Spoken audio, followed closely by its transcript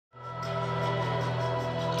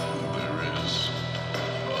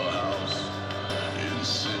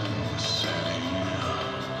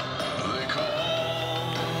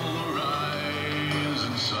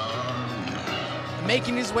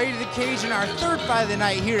Making his way to the cage in our third fight of the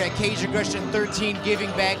night here at Cage Aggression 13, giving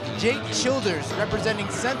back Jake Childers, representing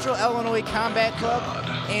Central Illinois Combat Club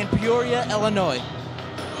and Peoria, Illinois.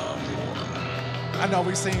 I know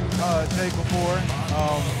we've seen Jake before.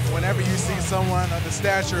 Whenever you see someone of the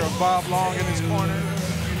stature of Bob Long in his corner,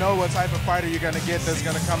 you know what type of fighter you're going to get that's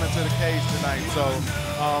going to come into the cage tonight. So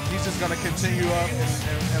he's just going to continue up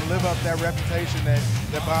and live up that reputation that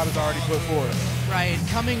Bob has already put forth. Right, and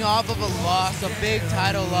coming off of a loss, a big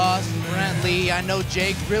title loss, Brent Lee, I know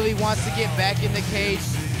Jake really wants to get back in the cage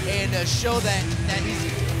and show that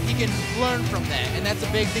he can learn from that. And that's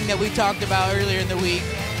a big thing that we talked about earlier in the week.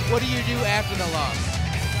 What do you do after the loss?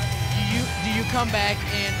 Do you come back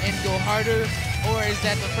and go harder, or is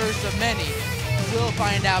that the first of many? We'll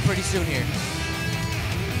find out pretty soon here.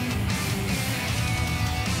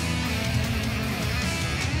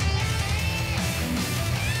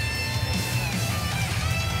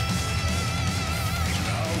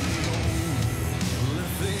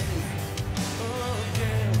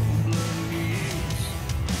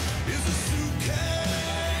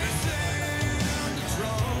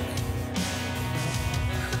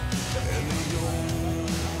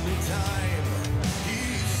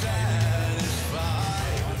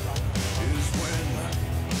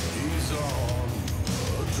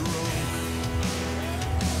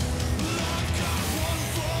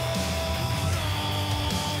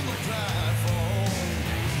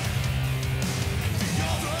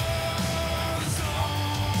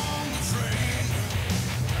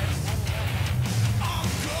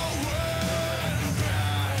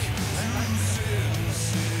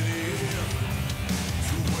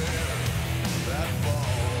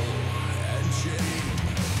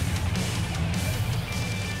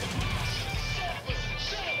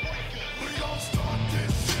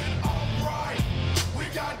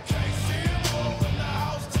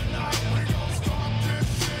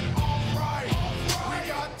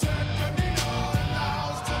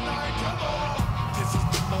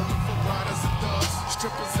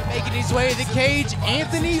 Making his way to the cage,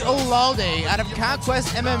 Anthony Olalde out of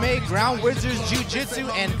Conquest MMA, Ground Wizards Jiu-Jitsu,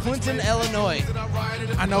 and Clinton, Illinois.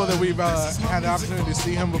 I know that we've had the opportunity to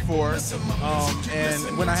see him before,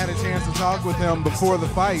 and when I had a chance to talk with him before the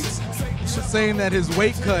fights, saying that his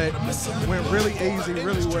weight cut went really easy,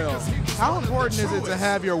 really well. How important is it to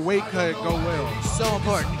have your weight cut go well? So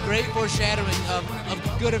important. Great foreshadowing of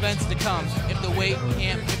good events to come if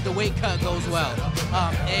the weight cut goes well.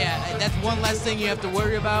 Yeah, that's one less thing you have to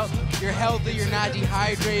worry about. You're healthy, you're not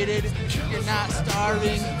dehydrated, you're not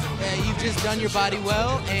starving. You've just done your body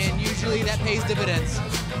well, and usually that pays dividends.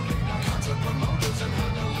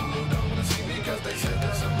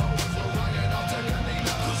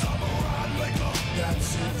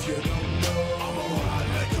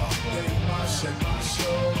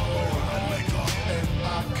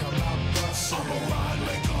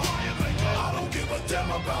 I don't give a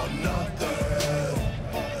damn about nothing.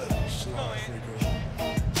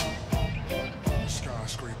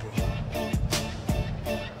 Skyscraper.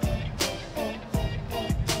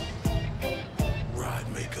 Ride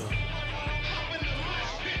maker.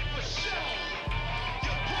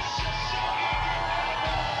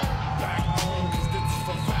 Back home, 'cause this is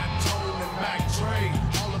for Fat Tone and Mac Dre.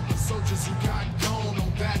 All of the soldiers who got gone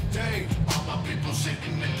on that day. All my people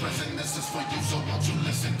sitting in prison, this is for you, so won't you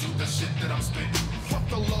listen to the shit that I'm spitting. Fuck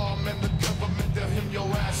the law, man, the government, they'll hem your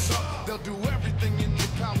ass up. They'll do everything in their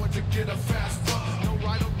power to get a fast fuck. No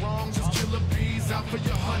right or wrong, just killer bees out for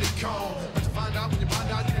your honeycomb. But you find out when you find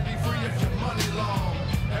out you can be free if your money long.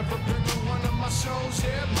 Ever been to one of my shows?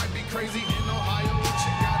 Yeah, it might be crazy in Ohio, but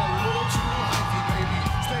you got a little too hypey, baby.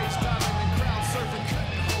 Stage diving and crowd surfing,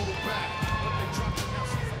 couldn't hold back. But they dropped it now.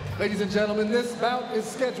 Ladies and gentlemen, this bout is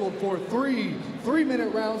scheduled for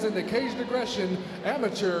three-minute rounds in the Caged Aggression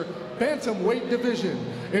Amateur Bantamweight Division.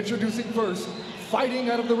 Introducing first, fighting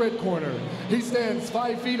out of the red corner. He stands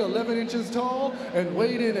 5 feet 11 inches tall and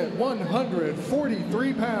weighed in at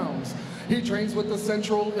 143 pounds. He trains with the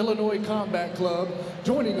Central Illinois Combat Club.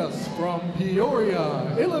 Joining us from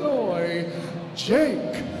Peoria, Illinois,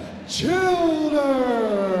 Jake Childers.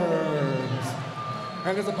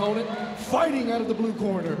 And his opponent, fighting out of the blue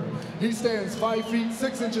corner. He stands 5 feet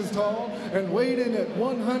 6 inches tall and weighed in at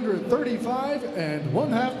 135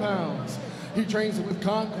 1/2 pounds. He trains with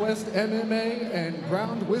Conquest MMA and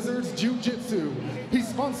Ground Wizards Jiu-Jitsu. He's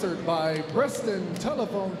sponsored by Preston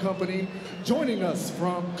Telephone Company. Joining us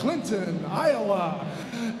from Clinton, Iowa,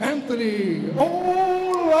 Anthony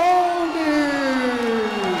Olalde.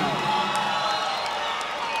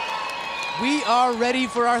 We are ready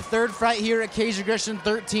for our third fight here at Cage Aggression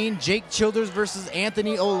 13. Jake Childers versus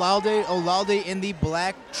Anthony Olalde. Olalde in the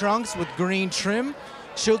black trunks with green trim.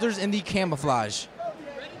 Childers in the camouflage.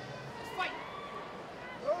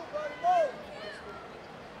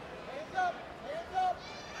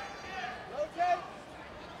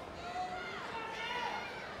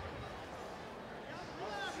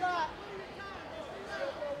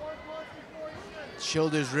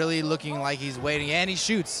 Childers really looking like he's waiting, and he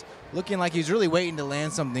shoots. Looking like he's really waiting to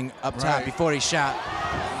land something up top before he shot.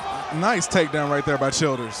 Nice takedown right there by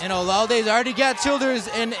Childers. And Olalde's already got Childers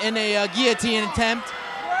in a guillotine attempt.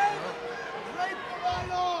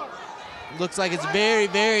 Looks like it's very,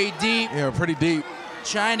 very deep. Yeah, pretty deep.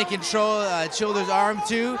 Trying to control Childers' arm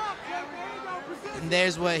too. And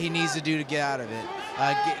there's what he needs to do to get out of it.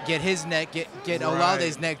 Get his neck, get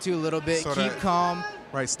Olalde's neck too a little bit. So keep calm.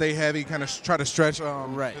 Right, stay heavy, kind of try to stretch his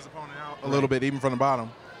opponent out a little bit, even from the bottom.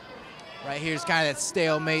 Right here's kind of that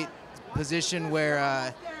stalemate position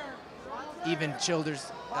where even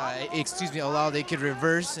Childers, Olalde could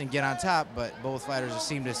reverse and get on top, but both fighters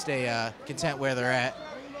seem to stay content where they're at.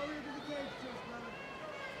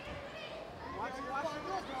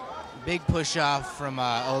 Big push off from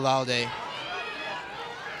Olalde.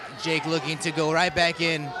 Jake looking to go right back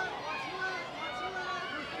in.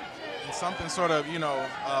 And something sort of,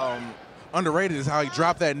 underrated is how he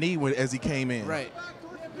dropped that knee as he came in. Right.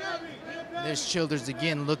 There's Childers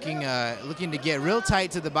again looking to get real tight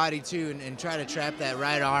to the body too and try to trap that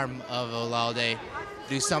right arm of Olalde.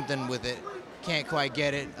 Do something with it. Can't quite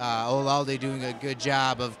get it. Olalde doing a good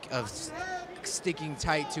job of sticking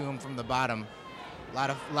tight to him from the bottom.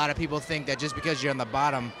 A lot of people think that just because you're on the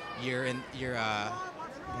bottom, you're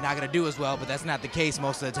not gonna do as well, but that's not the case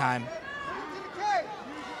most of the time.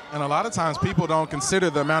 And a lot of times people don't consider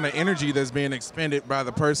the amount of energy that's being expended by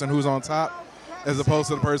the person who's on top as opposed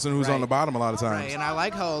to the person who's on the bottom a lot of times. Right, and I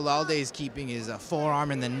like how Olalde is keeping his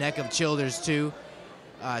forearm in the neck of Childers too,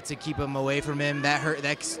 to keep him away from him. That hurt.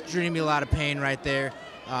 That's extremely a lot of pain right there.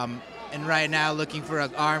 And right now looking for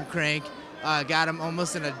an arm crank. Got him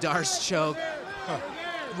almost in a Darce choke.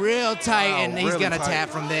 Real tight, and he's really gonna tight. tap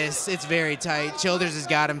from this. It's very tight. Childers has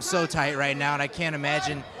got him so tight right now, and I can't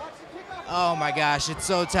imagine. Oh my gosh, it's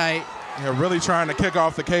so tight. Yeah, really trying to kick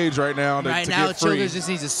off the cage right now to get free. Childers just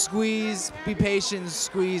needs to squeeze, be patient,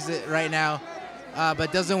 squeeze it right now,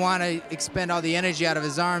 but doesn't want to expend all the energy out of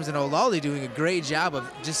his arms. And Olalde doing a great job of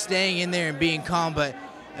just staying in there and being calm. But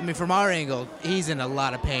I mean, from our angle, he's in a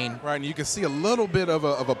lot of pain. Right, and you can see a little bit of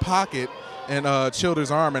a pocket in Childers'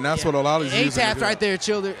 arm, and that's what Olalde's using. He tapped right there,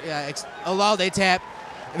 Olalde tapped.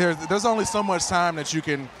 There's only so much time that you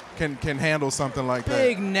can handle something like that.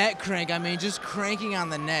 Big neck crank. I mean, just cranking on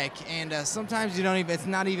the neck, and sometimes you don't even. It's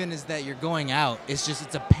not even as that you're going out. It's just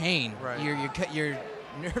it's a pain. Right. Your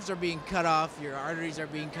nerves are being cut off. Your arteries are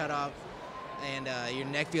being cut off, and your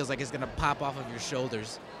neck feels like it's gonna pop off of your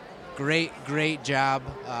shoulders. Great job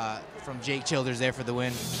from Jake Childers there for the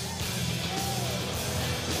win.